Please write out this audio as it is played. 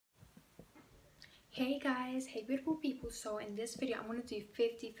Hey guys, hey beautiful people. So in this video I'm going to do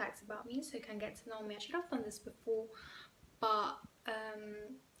 50 facts about me so you can get to know me. I should have done this before, but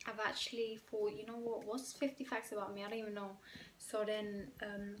I've actually thought, you know what's 50 facts about me? I don't even know. So then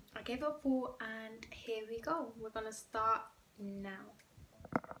I gave up for, and here we go. We're gonna start now.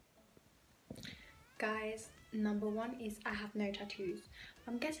 Guys, number one is I have no tattoos.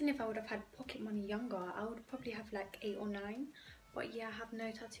 I'm guessing if I would have had pocket money younger, I would probably have like 8 or 9. But yeah, I have no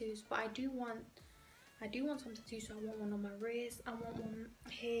tattoos, but I do want some tattoos. So I want one on my wrist, I want one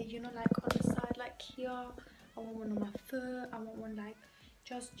here, you know, like on the side, like here. I want one on my foot, I want one like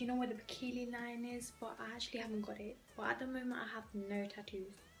just, you know, where the bikini line is, but I actually haven't got it. But at the moment I have no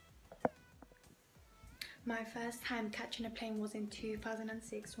tattoos. My first time catching a plane was in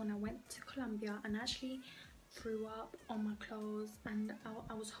 2006 when I went to Colombia and actually threw up on my clothes, and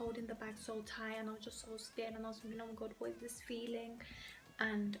I was holding the bag so tight and I was just so scared, and I was thinking, oh my god, what is this feeling?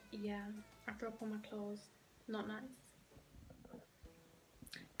 And yeah, I threw up on my clothes. Not nice.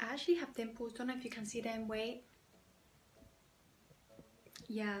 I actually have dimples. Don't know if you can see them. Wait.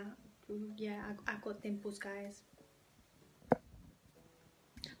 Yeah, I got dimples, guys.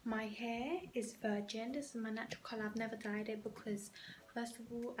 My hair is virgin. This is my natural color. I've never dyed it because first of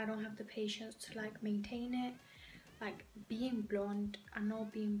all, I don't have the patience to like maintain it. Like being blonde, I know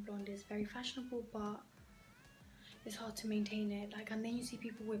being blonde is very fashionable, but it's hard to maintain it. Like, and then you see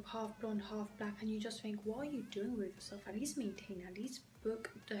people with half blonde, half black, and you just think, what are you doing with yourself? At least maintain, at least book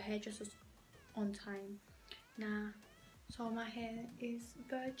the hairdressers on time. Nah. So my hair is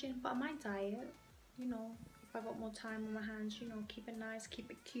virgin, but I might dye it, you know, if I got more time on my hands, you know, keep it nice, keep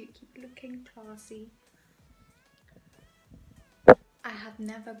it cute, keep it looking classy. I have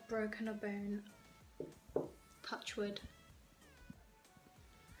never broken a bone. Touch wood.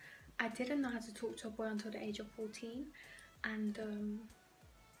 I didn't know how to talk to a boy until the age of 14, and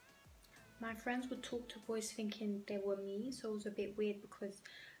my friends would talk to boys thinking they were me, so it was a bit weird because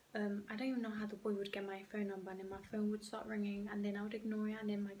I don't even know how the boy would get my phone number, and then my phone would start ringing, and then I would ignore it, and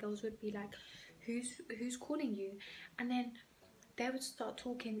then my girls would be like, who's calling you? And then they would start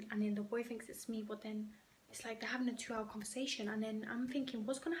talking, and then the boy thinks it's me, but then it's like they're having a 2-hour conversation, and then I'm thinking,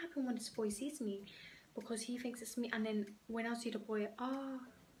 what's gonna happen when this boy sees me? Because he thinks it's me, and then when I see the boy,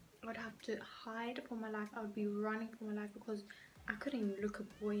 I'd have to hide for my life. I would be running for my life because I couldn't even look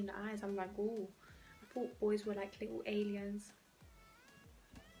a boy in the eyes. I'm like, oh, I thought boys were like little aliens.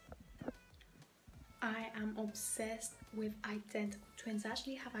 I am obsessed with identical twins. I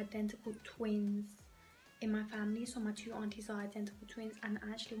actually have identical twins in my family. So my 2 aunties are identical twins, and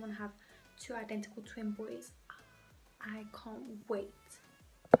I actually want to have 2 identical twin boys. I can't wait.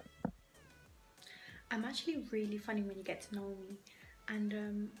 I'm actually really funny when you get to know me.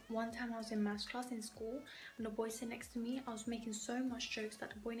 And one time I was in maths class in school, and the boy sitting next to me, I was making so much jokes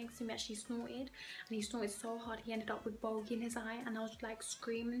that the boy next to me actually snorted, and he snorted so hard he ended up with bogey in his eye, and I was like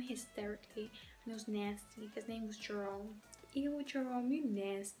screaming hysterically, and it was nasty. His name was Jerome. Ew, Jerome, you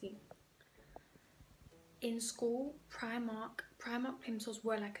nasty. In school, Primark plimsolls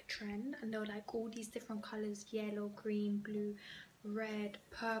were like a trend, and there were like all these different colours: yellow, green, blue, red,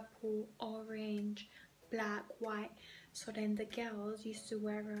 purple, orange, black, white. So then the girls used to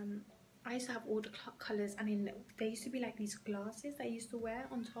wear I used to have all the colours, and then there used to be like these glasses that I used to wear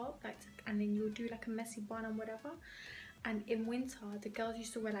on top, like, and then you would do like a messy bun and whatever. And in winter the girls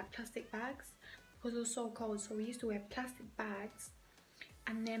used to wear like plastic bags because it was so cold, so we used to wear plastic bags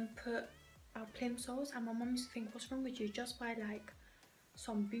and then put our plimsolls. And my mum used to think, what's wrong with you, just buy like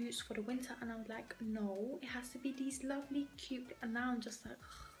some boots for the winter. And I was like, no, it has to be these lovely cute. And now I'm just like,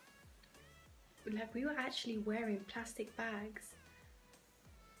 ugh. Like, we were actually wearing plastic bags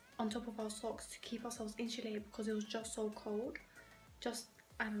on top of our socks to keep ourselves insulated because it was just so cold. Just,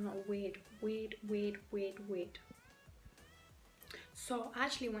 I don't know, weird. So I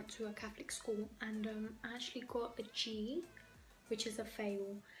actually went to a Catholic school, and I actually got a G, which is a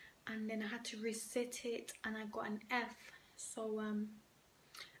fail, and then I had to resit it and I got an F. So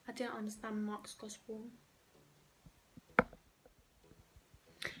I didn't understand Mark's gospel.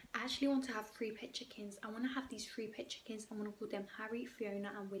 I actually want to have 3 pet chickens. I want to have these 3 pet chickens. I want to call them Harry,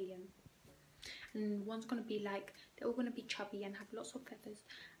 Fiona and William. And one's going to be like, they're all going to be chubby and have lots of feathers.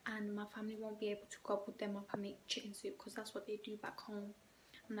 And my family won't be able to gobble them up and make chicken soup because that's what they do back home.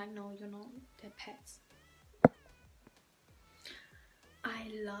 I'm like, no, you're not. They're pets.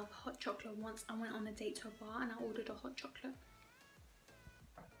 I love hot chocolate. Once I went on a date to a bar and I ordered a hot chocolate.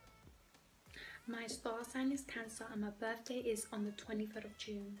 My star sign is Cancer and my birthday is on the 23rd of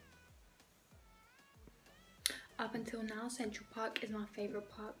June. Up until now, Central Park is my favourite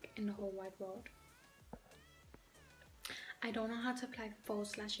park in the whole wide world. I don't know how to apply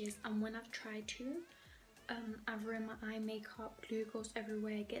false lashes, and when I've tried to, I've ruined my eye makeup, glue goes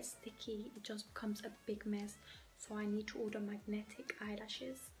everywhere, it gets sticky, it just becomes a big mess. So I need to order magnetic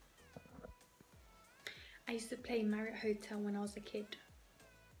eyelashes. I used to play Marriott Hotel when I was a kid.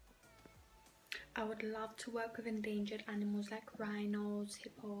 I would love to work with endangered animals like rhinos,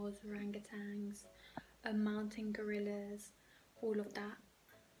 hippos, orangutans, mountain gorillas, all of that.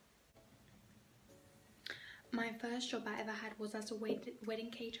 My first job I ever had was as a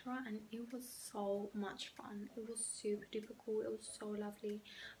wedding caterer, and it was so much fun. It was super duper cool. It was so lovely.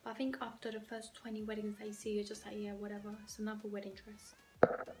 But I think after the first 20 weddings that you see, you're just like, yeah, whatever. It's another wedding dress.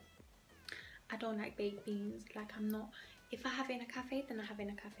 I don't like baked beans. Like, I'm not... If I have it in a cafe, then I have it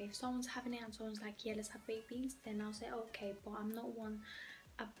in a cafe. If someone's having it and someone's like, yeah, let's have baked beans, then I'll say, okay. But I'm not one...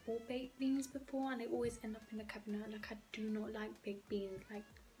 I've bought baked beans before and they always end up in the cabinet. Like, I do not like baked beans. Like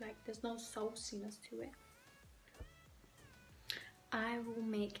there's no sauciness to it. I will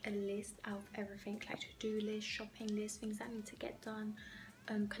make a list out of everything, like to-do list, shopping list, things that need to get done,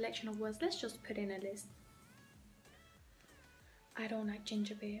 collection of words. Let's just put in a list. I don't like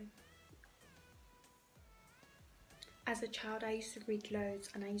ginger beer. As a child, I used to read loads,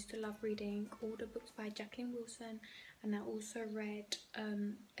 and I used to love reading all the books by Jacqueline Wilson, and I also read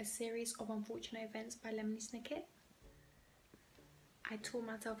a series of Unfortunate Events by Lemony Snicket. I taught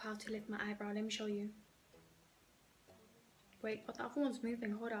myself how to lift my eyebrow. Let me show you. Wait, but the other one's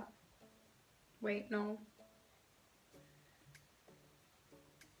moving. Hold up. Wait, no.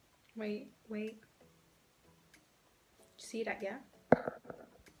 Wait. See that, yeah?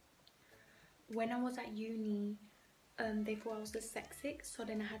 When I was at uni, they thought I was dyslexic, so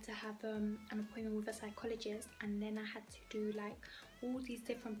then I had to have an appointment with a psychologist, and then I had to do like all these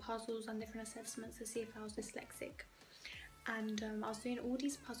different puzzles and different assessments to see if I was dyslexic. And I was doing all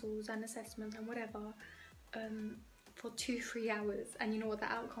these puzzles and assessments and whatever for 2-3 hours, and you know what the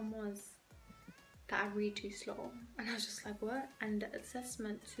outcome was? That I read too slow. And I was just like, what? And the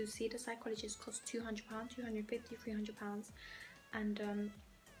assessment to see the psychologist cost £200, 250, £300. And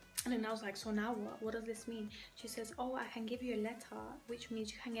then I was like, so now what? What does this mean? She says, oh, I can give you a letter, which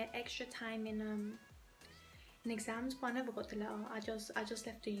means you can get extra time in exams. But I never got the letter. I just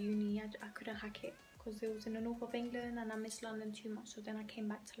left the uni. I couldn't hack it because it was in the north of England, and I missed London too much. So then I came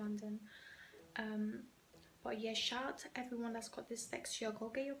back to London. But yeah, shout out to everyone that's got dyslexia. Go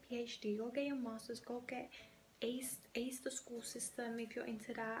get your PhD, go get your masters, go get ace the school system if you're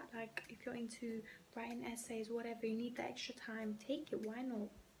into that. Like, if you're into writing essays, whatever, you need the extra time, take it. Why not?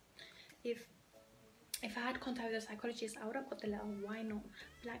 If I had contact with a psychologist, I would have got the letter. Why not?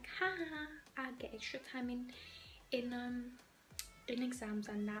 Like, I get extra time in exams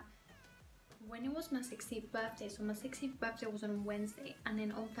and that. When it was my 16th birthday, so my 16th birthday was on Wednesday, and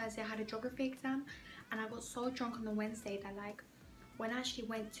then on Thursday I had a geography exam, and I got so drunk on the Wednesday that like when I actually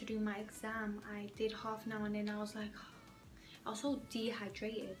went to do my exam, I did half an hour, and then I was like, I was so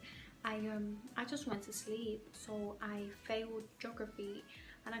dehydrated. I just went to sleep, so I failed geography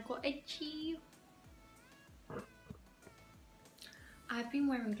and I got a G. I've been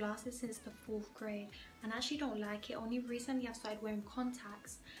wearing glasses since the 4th grade, and I actually don't like it. Only recently I've started wearing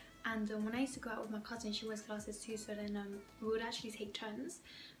contacts. And when I used to go out with my cousin, she wears glasses too, so then we would actually take turns,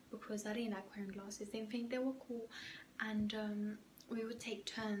 because I didn't like wearing glasses, didn't think they were cool. And we would take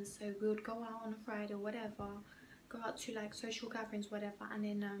turns, so we would go out on a Friday or whatever, go out to like social gatherings, whatever, and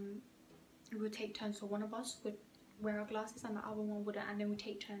then we would take turns. So one of us would wear our glasses and the other one wouldn't, and then we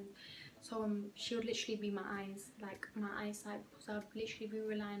take turns. So she would literally be my eyes, like my eyesight, because I would literally be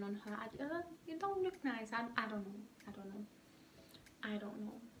relying on her. You don't look nice. I don't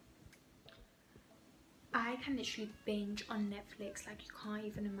know. I can literally binge on Netflix like you can't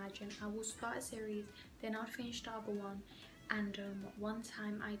even imagine. I will start a series, then I'll finish the other one. And one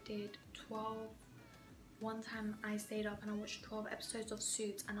time I did 12. One time I stayed up and I watched 12 episodes of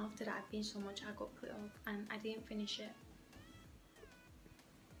Suits, and after that I binged so much I got put off and I didn't finish it.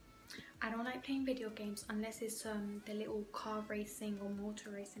 I don't like playing video games unless it's the little car racing or motor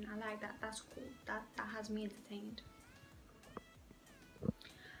racing. I like that. That's cool. That has me entertained.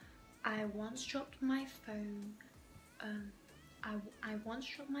 I once dropped my phone. I once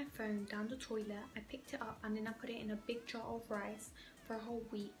dropped my phone down the toilet. I picked it up and then I put it in a big jar of rice for a whole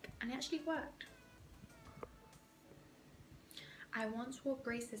week, and it actually worked. I once wore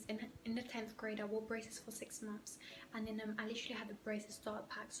braces in the 10th grade. I wore braces for 6 months, and then I literally had the braces starter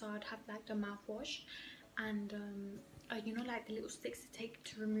pack, so I'd have like the mouthwash and you know, like the little sticks to take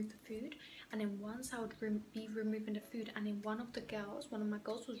to remove the food. And then once I would be removing the food, and then one of my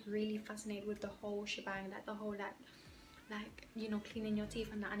girls was really fascinated with the whole shebang, like the whole like, you know, cleaning your teeth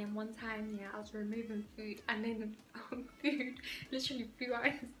and that. And then one time, yeah, I was removing food, and then food literally flew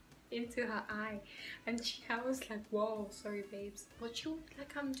out into her eye, and I was like, whoa, sorry babes. But she was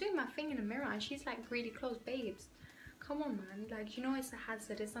like, I'm doing my thing in the mirror, and she's like, really close, babes, come on man, like, you know, it's a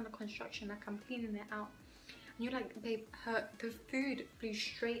hazard, it's under construction, like, I'm cleaning it out. And you're like, babe, the food flew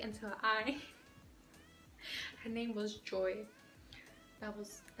straight into her eye. Her name was Joy. That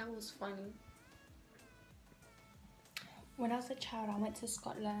was funny. When I was a child, I went to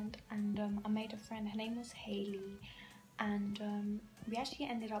Scotland, and I made a friend. Her name was Hayley, and we actually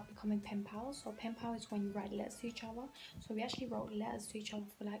ended up becoming pen pals. So pen pal is when you write letters to each other. So we actually wrote letters to each other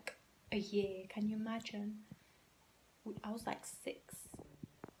for like a year. Can you imagine? I was like 6.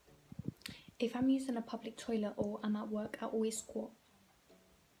 If I'm using a public toilet or I'm at work, I always squat.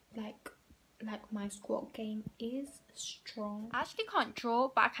 Like my squat game is strong. I actually can't draw,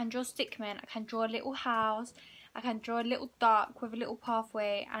 but I can draw stickmen. I can draw a little house. I can draw a little duck with a little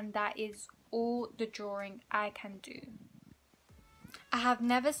pathway, and that is all the drawing I can do. I have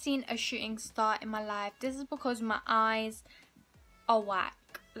never seen a shooting star in my life. This is because my eyes are whack.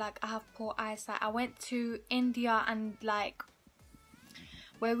 Like, I have poor eyesight. I went to India, and like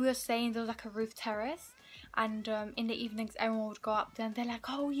where we were staying, there was like a roof terrace, and in the evenings everyone would go up there and they're like,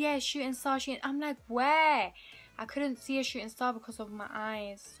 oh yeah, shooting star, shooting. I'm like, where? I couldn't see a shooting star because of my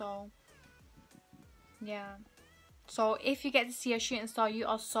eyes. So yeah, so if you get to see a shooting star, you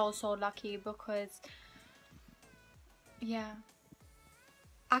are so lucky, because yeah,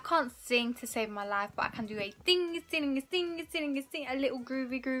 I can't sing to save my life, but I can do a sing, a little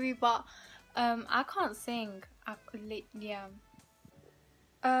groovy, but I can't sing. Yeah.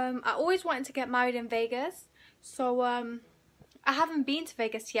 I always wanted to get married in Vegas, so I haven't been to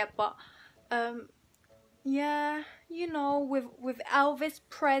Vegas yet, but yeah, you know, with Elvis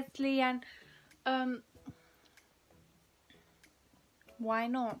Presley, and why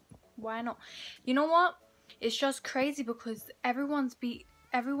not? You know what? It's just crazy because everyone,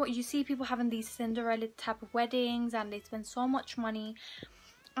 you see people having these Cinderella type of weddings, and they spend so much money,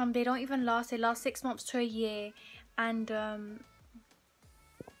 and they don't even last. They last 6 months to a year, and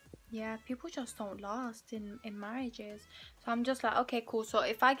yeah, people just don't last in marriages. So I'm just like, okay, cool. So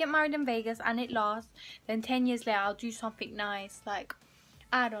if I get married in Vegas and it lasts, then 10 years later I'll do something nice, like,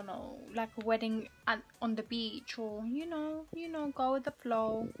 I don't know, like a wedding on the beach, or you know, go with the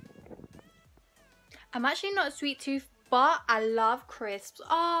flow. I'm actually not a sweet tooth, but I love crisps.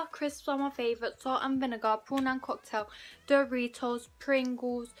 Oh, crisps are my favorite. Salt and vinegar, prawn and cocktail, Doritos,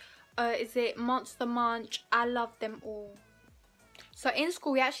 Pringles, is it Monster Munch? I love them all. So in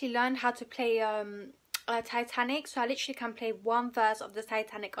school we actually learned how to play Titanic, so I literally can play one verse of the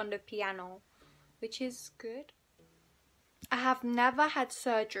Titanic on the piano, which is good. I have never had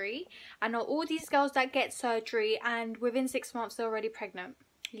surgery. I know all these girls that get surgery and within 6 months they're already pregnant,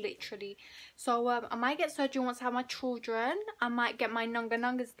 literally. So I might get surgery once I have my children. I might get my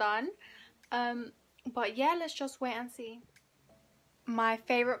nungas done, but yeah, let's just wait and see. My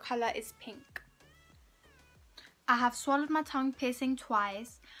favorite color is pink. I have swallowed my tongue piercing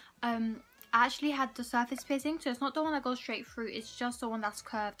twice. I actually had the surface piercing, so it's not the one that goes straight through, it's just the one that's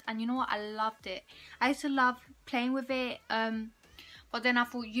curved, and you know what, I loved it. I used to love playing with it, but then I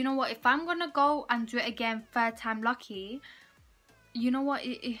thought, you know what, if I'm gonna go and do it again 3rd time lucky, you know what,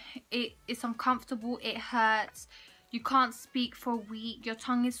 it's uncomfortable, it hurts, you can't speak for a week, your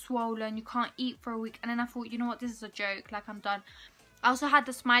tongue is swollen, you can't eat for a week. And then I thought, you know what, this is a joke, like, I'm done. I also had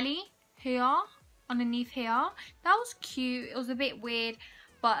the smiley here, underneath here. That was cute. It was a bit weird,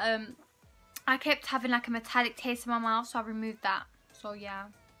 but I kept having like a metallic taste in my mouth, so I removed that. So yeah,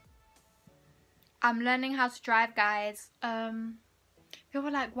 I'm learning how to drive, guys. People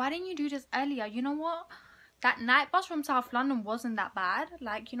were like, why didn't you do this earlier? You know what, that night bus from South London wasn't that bad.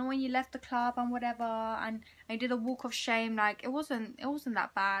 Like, you know, when you left the club and whatever, and I did a walk of shame, like, it wasn't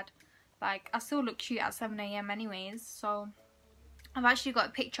that bad. Like, I still look cute at 7 AM anyways. So I've actually got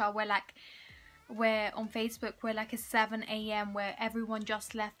a picture where on Facebook, where like it's 7 AM, where everyone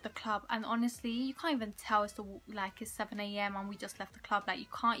just left the club, and honestly you can't even tell it's it's 7 AM and we just left the club. Like, you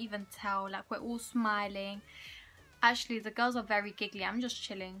can't even tell. Like, we're all smiling. Actually, the girls are very giggly. I'm just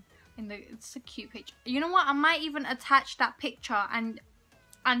chilling it's a cute picture. You know what, I might even attach that picture and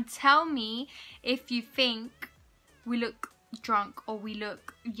tell me if you think we look drunk or we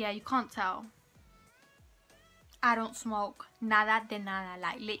look, yeah, you can't tell. I don't smoke, nada de nada,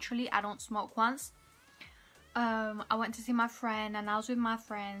 like literally I don't smoke once. I went to see my friend, and I was with my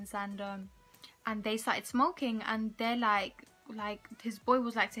friends, and they started smoking, and they're like his boy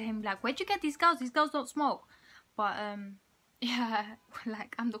was like to him, like, where'd you get these girls don't smoke. But yeah,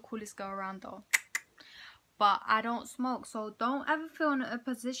 like, I'm the coolest girl around though. but I don't smoke. So don't ever feel in a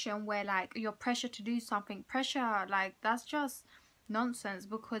position where like you're pressured to do something. Pressure, like, that's just nonsense,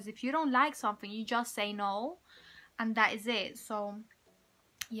 because if you don't like something, you just say no, and that is it. So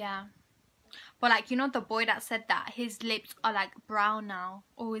yeah. But like, you know, the boy that said that his lips are like brown now,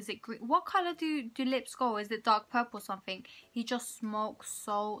 or is it green? What color do lips go? Is it dark purple or something? He just smokes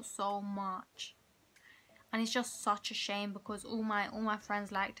so much, and it's just such a shame, because all my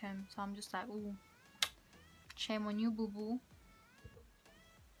friends liked him. So I'm just like, ooh, shame on you, boo boo.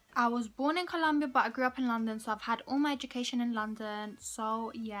 I was born in Colombia, but I grew up in London, so I've had all my education in London.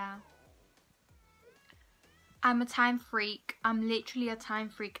 So yeah. I'm a time freak. I'm literally a time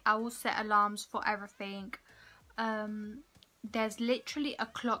freak. I will set alarms for everything. There's literally a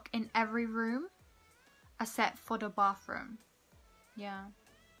clock in every room except for the bathroom. Yeah.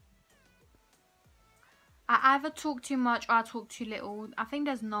 I either talk too much or I talk too little. I think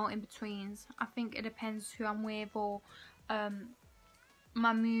there's no in-betweens. I think it depends who I'm with, or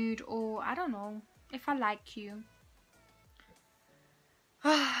my mood, or I don't know, if I like you.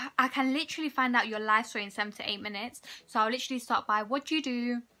 I can literally find out your life story in 7 to 8 minutes. So I'll literally start by, what do you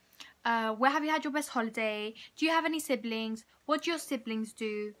do? Where have you had your best holiday? Do you have any siblings? What do your siblings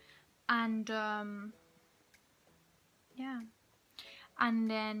do? And yeah. And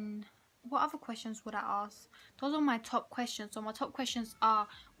then what other questions would I ask? Those are my top questions. So my top questions are,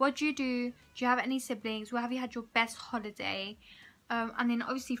 what do you do? Do you have any siblings? Where have you had your best holiday? And then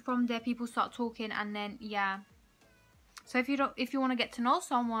obviously from there people start talking, and then yeah. So if you want to get to know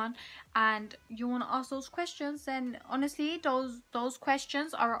someone and you want to ask those questions, then honestly those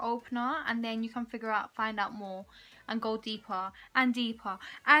questions are an opener, and then you can find out more and go deeper and deeper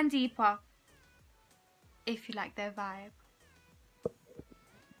and deeper if you like their vibe.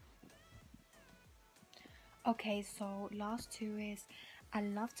 Okay, so last two is, I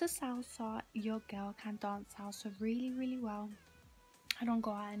love to salsa. Your girl can dance salsa really well. I don't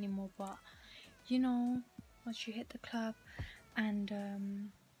go out anymore, but you know, once you hit the club. And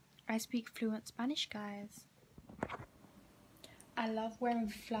I speak fluent Spanish, guys. I love wearing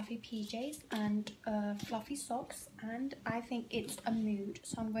fluffy PJs and fluffy socks, and I think it's a mood.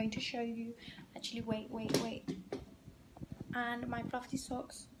 So I'm going to show you. Actually, wait. And my fluffy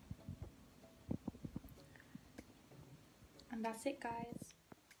socks. And that's it, guys.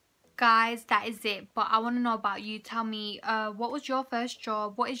 Guys, that is it. But I want to know about you. Tell me, what was your first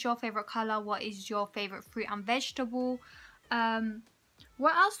job? What is your favorite color? What is your favorite fruit and vegetable?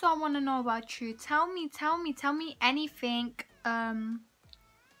 What else do I want to know about you? Tell me anything.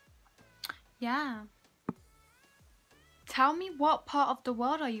 Yeah. Tell me, what part of the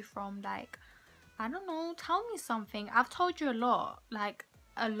world are you from? Like, I don't know. Tell me something. I've told you a lot. Like,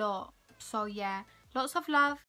 a lot. So yeah. Lots of love.